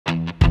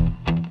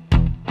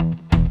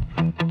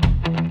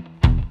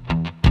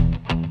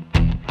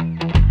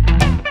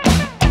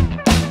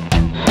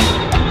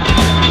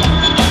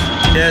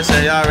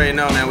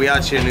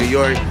out here in New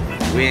York.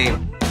 We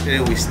ain't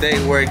shit. We stay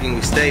working.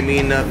 We stay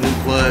meeting up new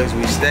plugs.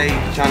 We stay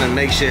trying to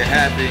make shit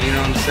happen. You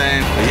know what I'm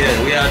saying? But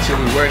yeah, we out here.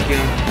 We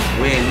working.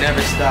 We ain't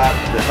never stopped.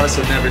 The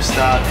hustle never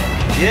stopped.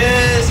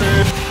 Yes,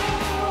 sir.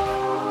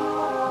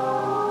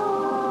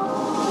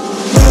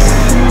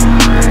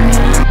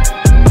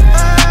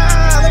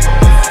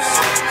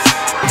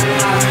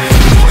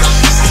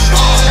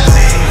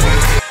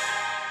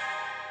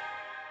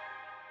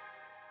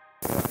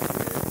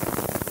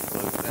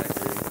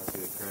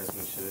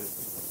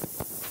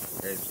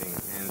 Everything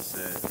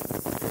handset.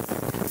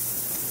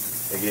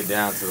 They get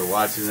down to the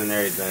watches and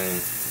everything.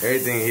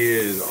 Everything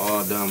here is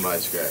all done by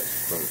scratch,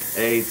 from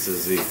A to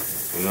Z.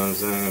 You know what I'm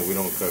saying? We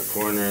don't cut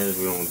corners.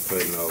 We don't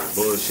put no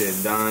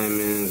bullshit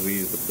diamonds. We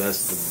use the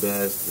best of the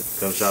best.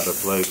 Come shop at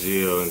Plug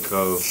Geo &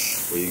 Co.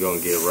 where you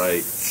gonna get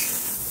right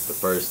the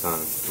first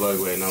time. Plug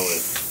way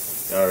nowhere.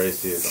 You already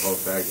see it, the whole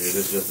factory.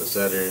 This is just the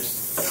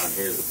setters. Down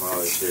here's the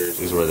polishers. This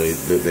is where they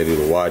do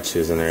the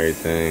watches and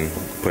everything.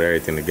 Put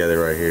everything together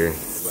right here.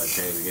 It's about to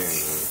change the game,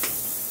 man.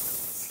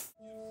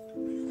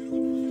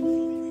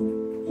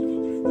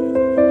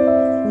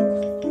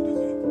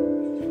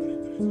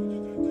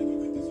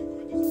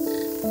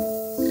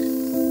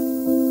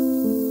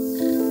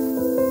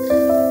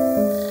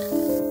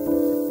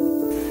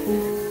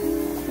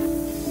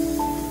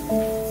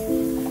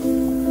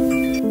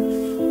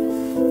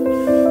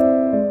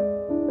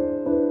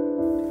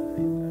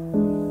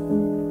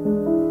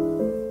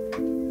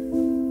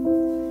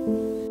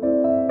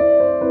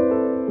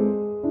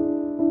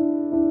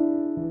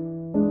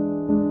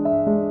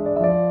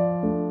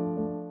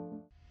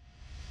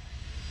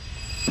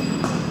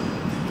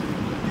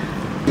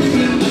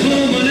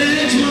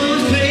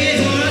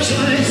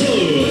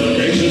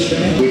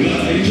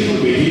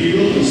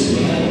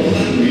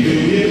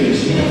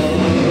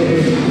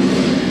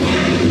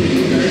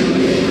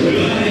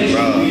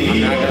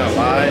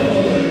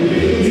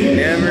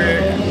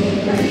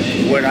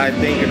 I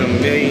think in a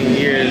million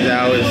years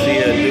I would see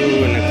a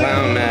dude in a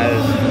clown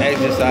mask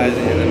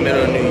exercising in the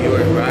middle of New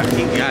York, bro.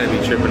 He gotta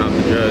be tripping off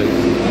the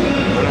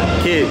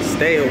drugs. Kids,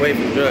 stay away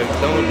from drugs.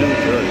 Don't do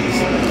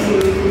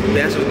drugs.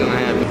 That's what's gonna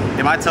happen.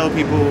 If I tell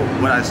people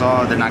what I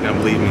saw, they're not gonna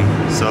believe me.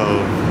 So,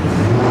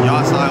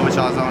 y'all saw it with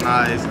y'all's own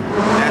eyes.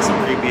 That's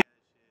some creepy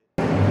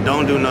shit.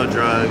 Don't do no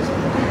drugs.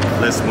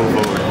 Let's move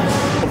forward.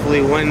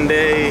 Hopefully one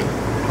day,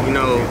 you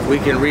know, we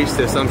can reach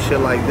to some shit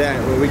like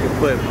that where we can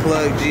put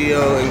Plug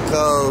Geo &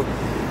 Co.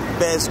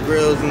 Best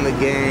grills in the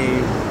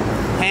game,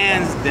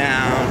 hands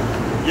down,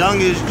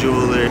 youngest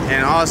jeweler.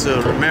 And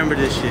also remember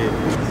this shit,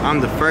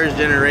 I'm the first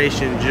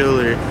generation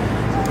jeweler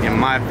in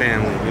my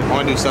family. I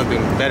want to do something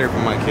better for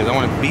my kids. I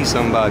want to be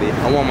somebody.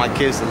 I want my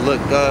kids to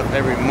look up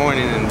every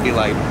morning and be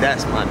like,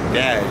 that's my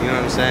dad. You know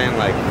what I'm saying?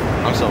 Like,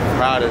 I'm so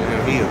proud of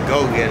him. He a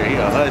go-getter, he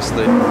a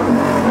hustler.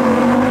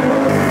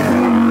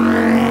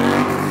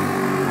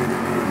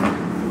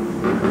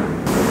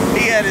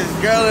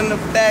 This girl in the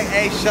back,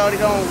 hey shorty,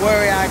 don't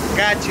worry, I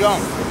got you on.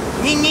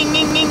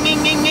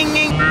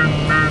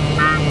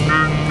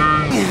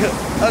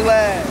 I'm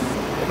glad.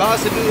 If I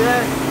was to do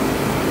that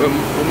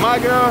with my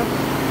girl,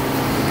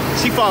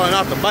 she falling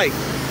off the bike.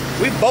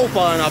 We both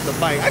falling off the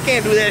bike. I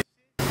can't do that.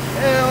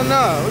 Hell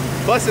no, we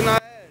busting our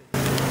ass.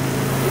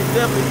 We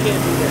definitely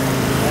can't do that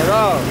at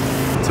all.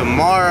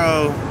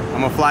 Tomorrow, I'm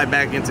gonna fly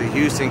back into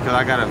Houston because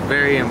I got a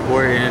very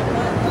important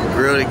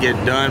grill to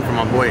get done for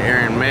my boy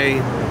Aaron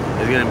May.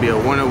 It's gonna be a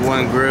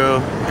one-of-one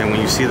grill, and when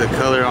you see the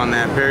color on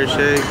that pear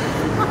shake,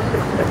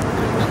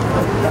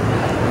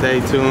 stay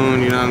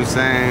tuned. You know what I'm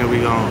saying? We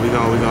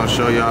gonna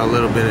show y'all a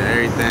little bit of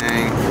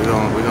everything.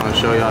 We gonna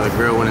show y'all the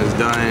grill when it's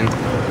done.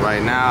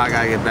 Right now, I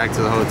gotta get back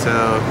to the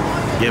hotel,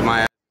 get my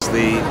ass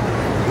sleep,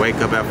 wake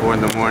up at 4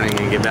 in the morning,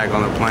 and get back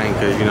on the plane.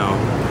 Cause you know,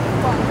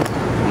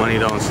 money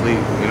don't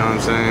sleep. You know what I'm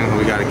saying?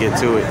 We gotta get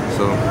to it.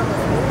 So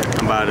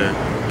I'm about to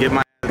get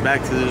my ass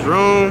back to this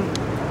room.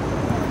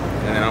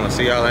 And then I'm gonna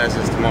see y'all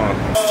asses tomorrow.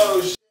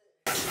 Oh shit.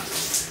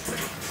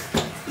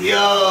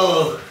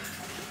 Yo.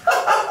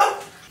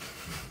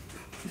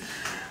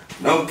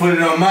 Don't put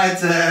it on my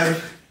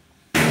tab.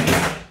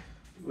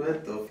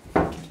 What the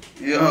f?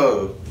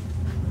 Yo.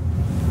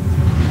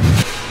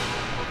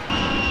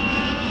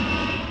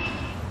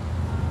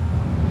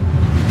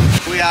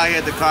 We out here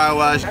at the car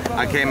wash.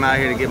 I came out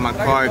here to get my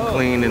car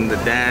cleaned, and the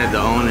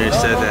owner,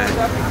 said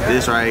that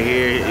this right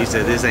here, he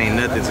said this ain't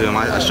nothing to him.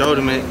 I showed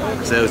him it.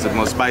 I said it was the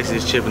most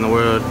spiciest chip in the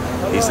world.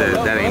 He said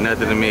that ain't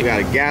nothing to me. We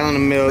got a gallon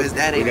of milk,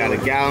 we got a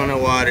gallon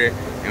of water,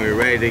 and we're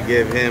ready to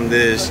give him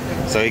this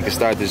so he can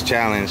start this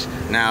challenge.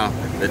 Now,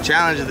 the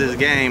challenge of this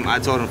game, I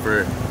told him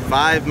for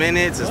 5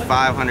 minutes is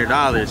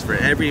 $500. For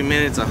every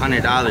minute, it's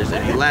 $100.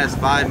 If you last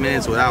 5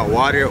 minutes without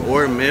water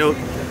or milk,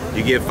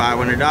 you get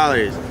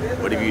 $500.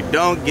 But if you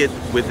don't get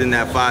within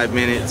that 5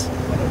 minutes,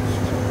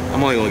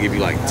 I'm only gonna give you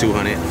like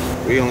 200.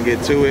 We're gonna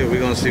get to it. We're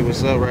gonna see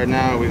what's up right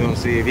now. We're gonna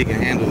see if he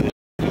can handle this.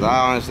 Cause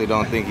I honestly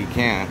don't think he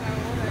can.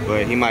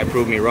 But he might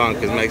prove me wrong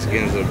because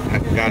Mexicans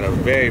have got a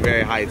very,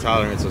 very high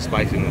tolerance of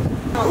spiciness.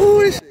 Ooh,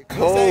 this shit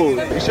cold.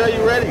 You sure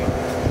you ready?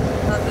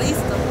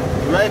 Listo.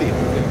 You ready?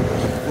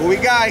 What we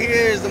got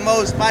here is the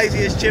most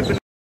spiciest chip in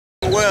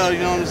the world, you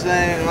know what I'm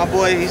saying? My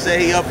boy, he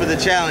said he up for the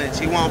challenge.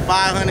 He want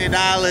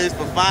 $500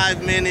 for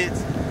 5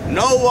 minutes.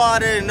 No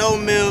water, no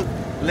milk.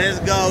 Let's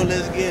go,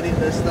 let's get it,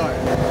 let's start.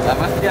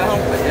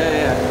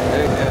 Yeah.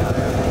 There you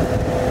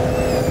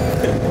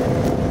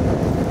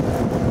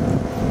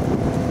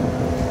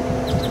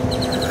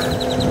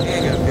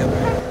go.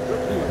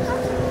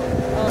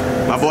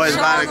 My boy's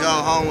about to go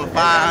home with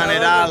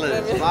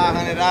 $500.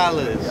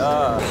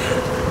 $500.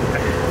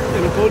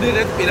 No puedo ni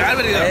respirar,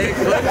 ¿verdad?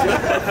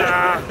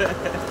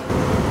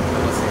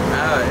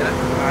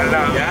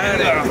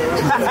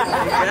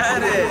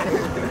 Got it.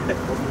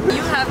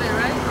 You have it,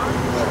 right?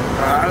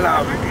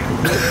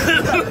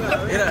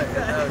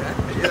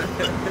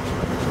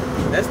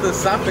 That's the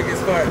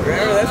esophagus part,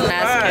 remember? That's the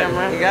Last 5.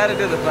 camera. You gotta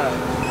do the 5.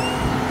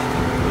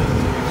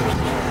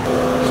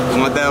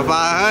 You want that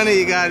 500?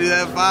 You gotta do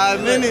that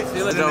 5 minutes.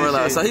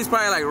 So he's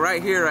probably like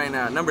right here right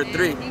now, number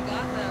 3. He got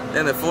them.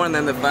 Then the 4 and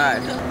then the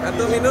 5.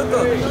 ¿Cuántos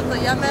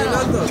minutos? Ya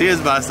mero. Tears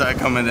about to start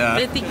coming down.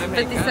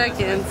 50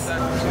 seconds.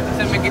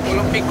 Se me quitó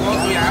los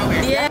picosos ya,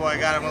 güey. Yeah. Boy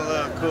got him a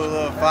little cool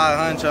little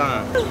 500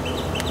 on.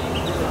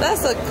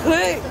 That's a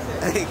quick.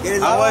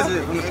 How was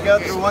it? From the scale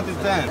through 1 to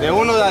 10. De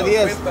 1 a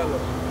 10.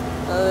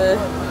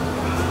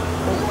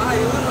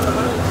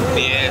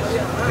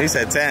 He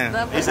said 10.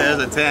 He said it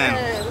was a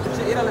 10.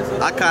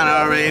 I kind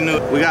of already knew.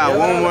 We got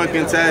one more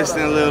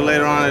contestant a little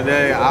later on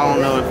today. I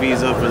don't know if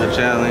he's up for the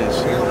challenge.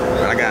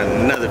 But I got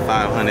another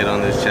 500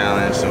 on this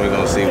challenge, and we're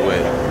going to see what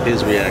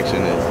his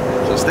reaction is.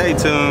 So stay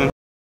tuned.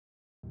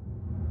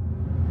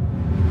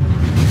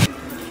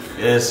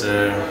 Yes,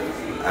 sir.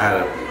 I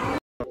had a...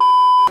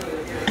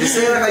 Just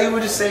say it like how you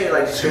would just say it,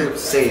 like just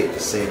say it.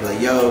 Just say it. Like,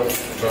 yo,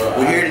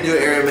 we're here to do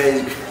an Air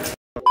Amazing.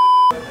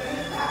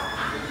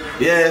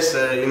 Yes,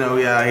 sir. You know,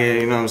 we out here,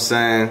 you know what I'm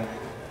saying?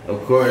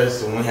 Of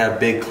course, when we have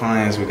big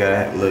clients, we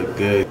gotta look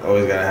good.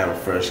 Always gotta have a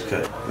fresh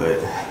cut. But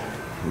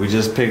we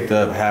just picked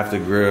up half the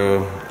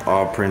grill,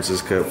 all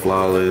princess cut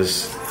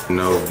flawless,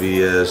 no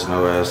VS,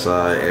 no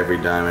SI, every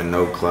diamond,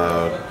 no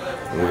cloud.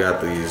 And we got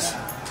these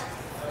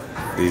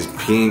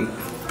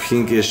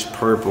pinkish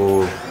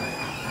purple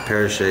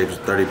pear shapes,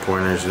 30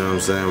 pointers, you know what I'm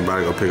saying? We're about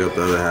to go pick up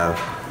the other half.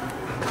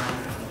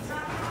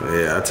 But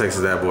yeah, I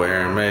texted that boy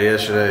Aaron May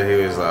yesterday. He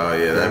was like, oh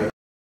yeah, that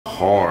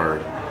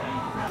hard.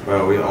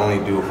 Bro, we only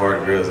do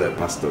hard grills at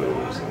my studio.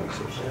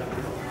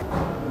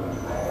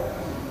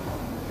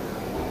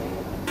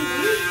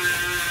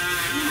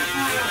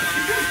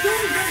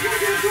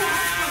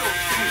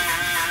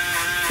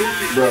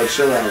 Bro,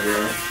 chill out,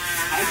 bro.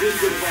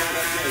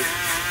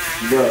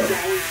 Bro,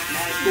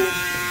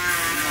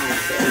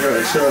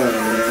 chill out,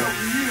 bro.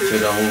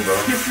 Shit, don't move, bro.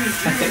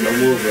 Don't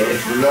move, bro.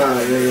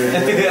 Nah,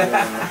 yeah.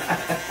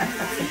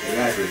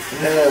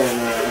 Hell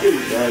nah.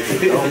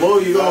 Don't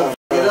move, you gon' f***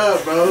 it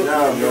up, bro.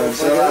 Nah, bro,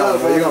 chill out,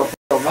 bro. You gon' f***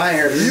 up my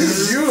hair.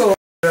 You gon' f***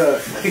 it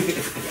up.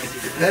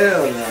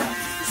 Hell nah.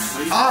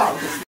 Oh!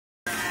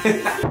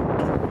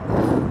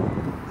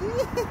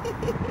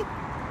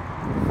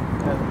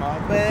 That's my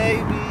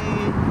baby.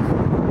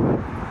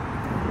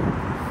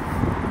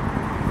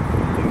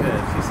 Look at her,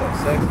 she's so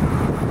sexy.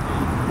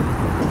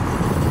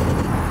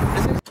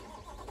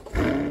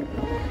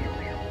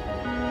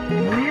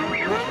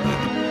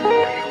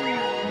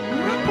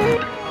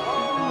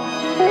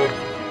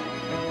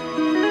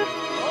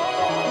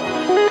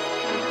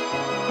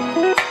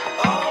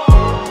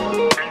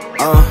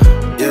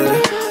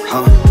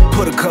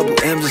 Put a couple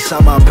M's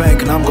inside my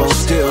bank and I'm gon'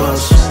 still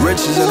hustle.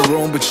 Riches in the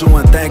room, but you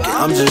ain't thinking,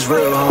 I'm just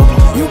real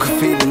humble. You can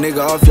feed a nigga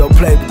off your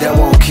plate, but that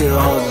won't kill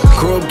hustle.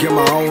 Grew up, get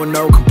my own with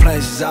no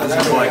complaints.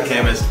 That boy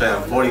came and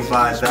spent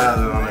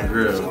 $45,000 on the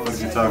grill. What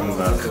you talking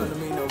about?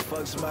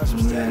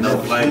 No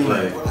play.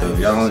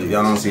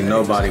 Y'all don't see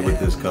nobody with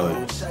this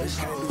color.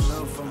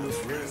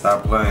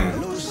 Stop playing.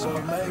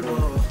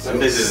 Them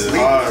bitches is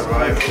hard, bro.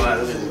 I ain't gonna lie,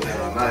 this bitch is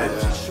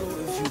nice.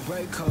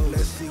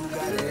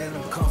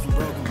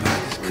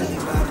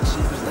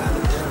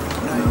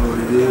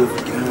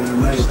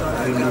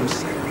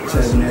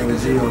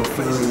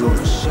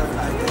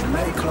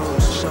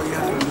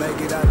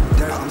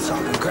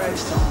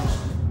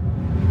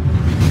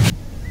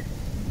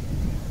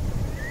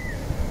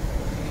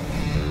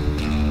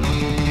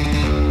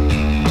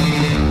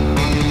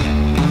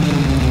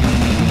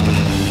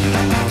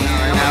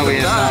 Now we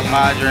in South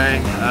Padre.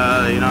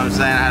 You know what I'm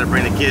saying? I had to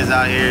bring the kids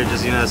out here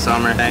just, you know,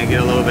 summer and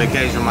get a little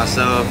vacation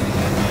myself.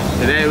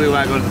 Today we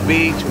about to go to the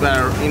beach. We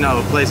about to, you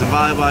know, play some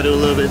volleyball, do a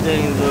little bit of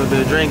things, a little bit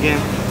of drinking.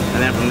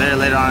 And then from there,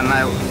 later on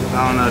tonight,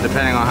 I don't know,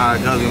 depending on how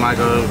it goes, we might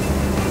go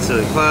to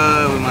the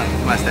club, we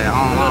might stay at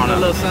home, I don't know.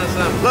 A little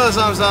something. Little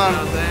something.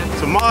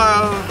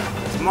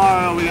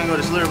 Tomorrow we gonna go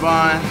to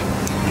Schlitterbahn.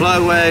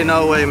 Plug way,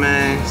 no way,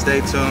 man.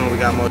 Stay tuned, we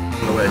got more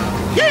on the way.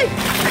 Yay!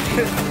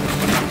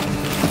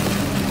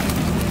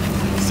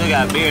 Still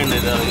got beer in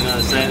there though, you know what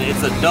I'm saying?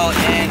 It's adult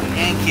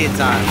and kid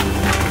time.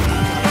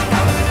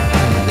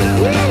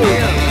 You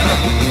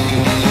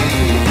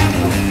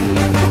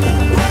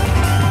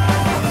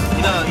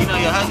know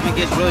your husband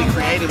gets really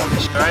creative with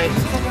the shit, right?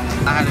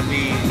 I had to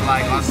be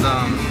like on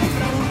some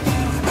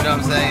You know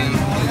what I'm saying?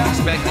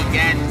 Expected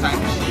gadget type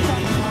of shit.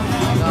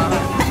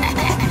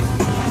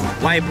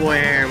 White boy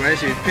hair, man. That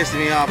shit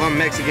pissing me off. I'm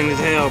Mexican as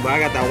hell, but I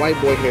got that white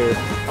boy hair.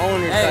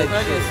 Owner Hey, type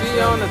fucking shit. see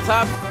you on the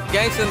top,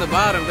 gangsta in the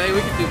bottom, baby.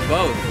 We can do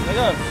both. Look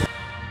up.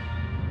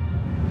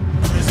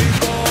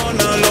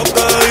 Lo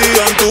que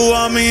digan tu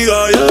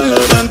amiga y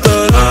ella se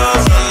entera.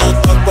 Se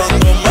nota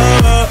cuando me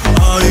ve.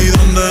 Ahí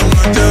donde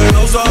no es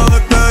llegado,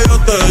 sabes que yo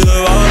te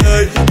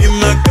llevaré.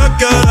 Dime que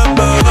quieres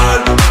beber,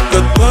 que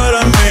tú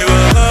eres mi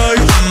bebé.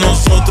 Y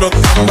nosotros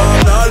con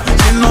bailar,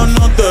 si no,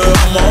 no te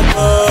vamos a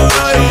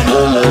ver.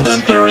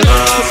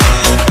 Se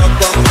nota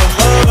cuando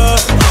me ve.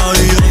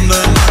 Ahí donde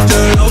no es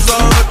llegado,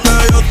 sabes que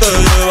yo te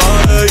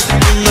llevaré.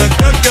 Dime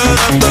que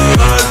quieres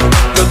beber,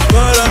 que tú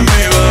eres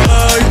mi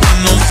bebé.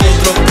 Y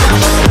nosotros con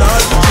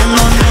bailar, si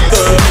no, no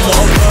te vamos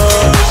a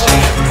ver.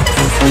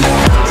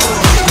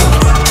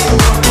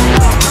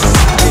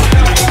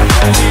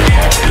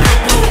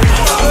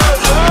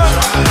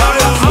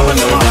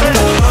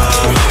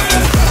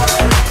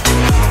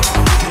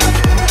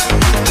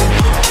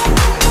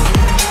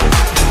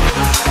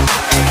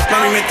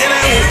 Mami, me tiene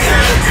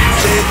buqueado,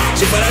 sí.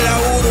 Si fuera la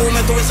Uru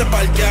me tuviese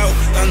parqueado,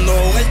 dando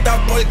vueltas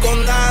por el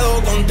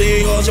condado,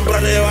 contigo siempre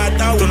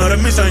arrebatado. Tú no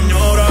eres mi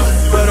señora,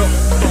 pero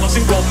toma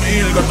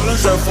 5.000, gastalo en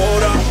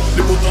Sephora.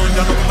 Diputón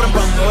ya no compra en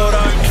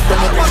Pandora,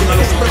 como que si me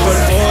lo super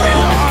perfora.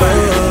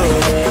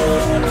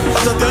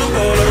 Hace tiempo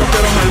le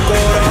rompieron el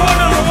cora.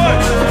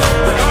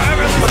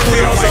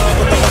 Estudiosa,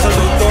 cuesta para ser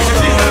doctora.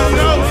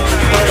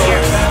 Pero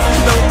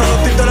te gustan los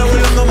títeres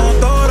huirleando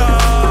motora.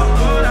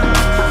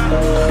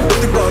 Yo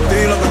estoy pa' ti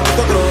las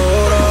 24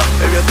 horas.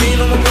 Baby, a ti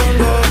no me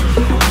pongo,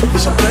 y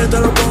siempre te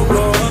lo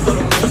pongo.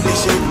 Y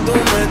si tú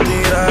me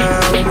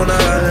tiras, vamos a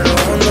nadar en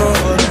los hondos.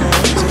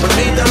 Si por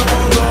mí te lo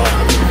pongo,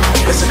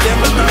 ese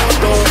tiempo está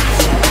agotó.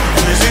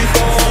 Mis 5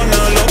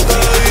 años, lo que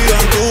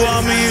digan tu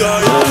amiga,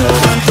 yo no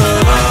me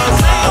enteras.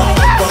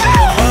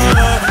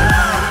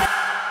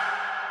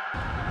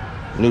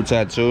 New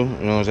tattoo, you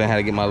know what I'm saying? Had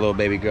to get my little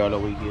baby girl the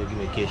weekend. Give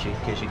me a kiss you.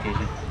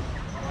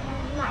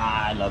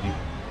 I love you.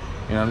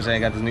 You know what I'm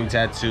saying? Got this new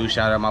tattoo.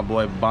 Shout out my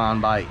boy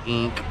Bond by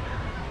Ink.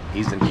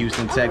 He's in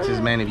Houston, Texas,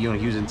 man. If you in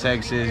Houston,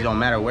 Texas, it don't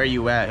matter where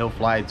you at, he'll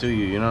fly to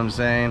you. You know what I'm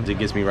saying? It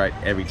gets me right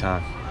every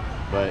time.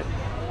 But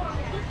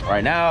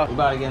right now, we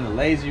about to get in the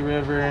lazy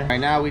river.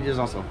 Right now, we just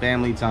on some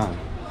family time.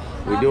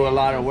 We do a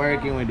lot of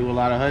working, we do a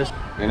lot of hustling.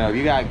 You know, if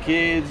you got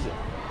kids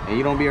and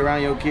you don't be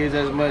around your kids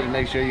as much,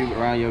 make sure you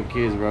around your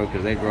kids, bro,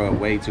 because they grow up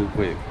way too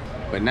quick.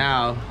 But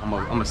now, I'm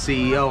a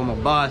CEO, I'm a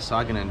boss, so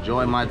I can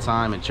enjoy my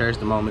time and cherish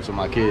the moments with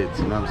my kids,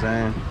 you know what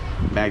I'm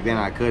saying? Back then,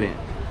 I couldn't.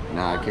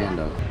 Now I can,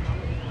 though.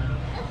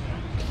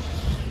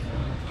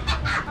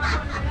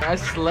 I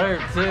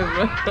slurped too,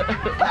 bro.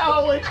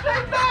 Oh, wait,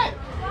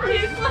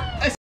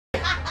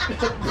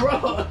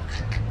 bro.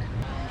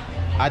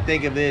 I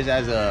think of this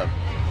as a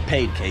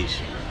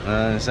Paydcation. You know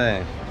what I'm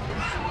saying?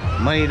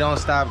 Money don't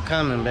stop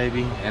coming,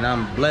 baby. And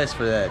I'm blessed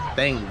for that.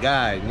 Thank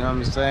God. You know what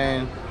I'm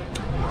saying?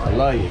 I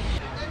love you.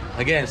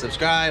 Again,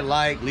 subscribe,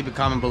 like, leave a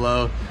comment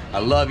below. I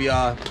love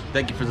y'all.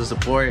 Thank you for the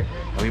support.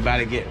 And we about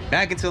to get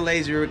back into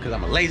lazy because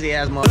I'm a lazy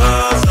ass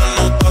motherfucker.